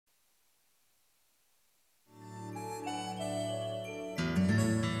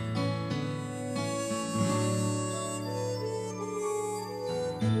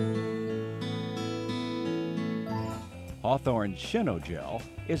Hawthorne's Shin-O-Gel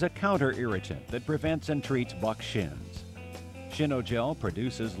is a counter-irritant that prevents and treats buck shins. Shin-O-Gel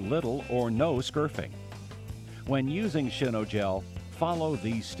produces little or no scurfing. When using Shin-O-Gel, follow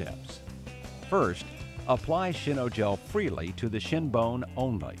these steps. First, apply Shin-O-Gel freely to the shin bone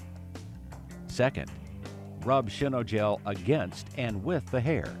only. Second, rub Shin-O-Gel against and with the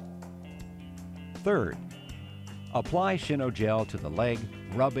hair. Third, apply Shin-O-Gel to the leg,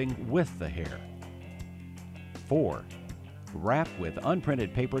 rubbing with the hair. 4. Wrap with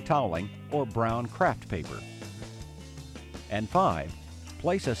unprinted paper toweling or brown craft paper. And 5.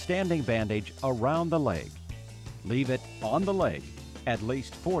 Place a standing bandage around the leg. Leave it on the leg at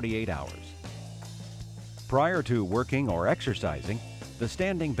least 48 hours. Prior to working or exercising, the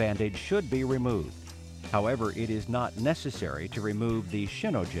standing bandage should be removed. However, it is not necessary to remove the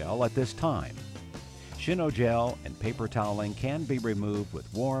Shin-O-Gel at this time. Shin-O-Gel and paper toweling can be removed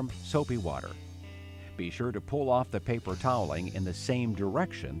with warm, soapy water. Be sure to pull off the paper toweling in the same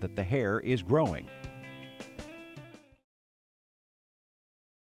direction that the hair is growing.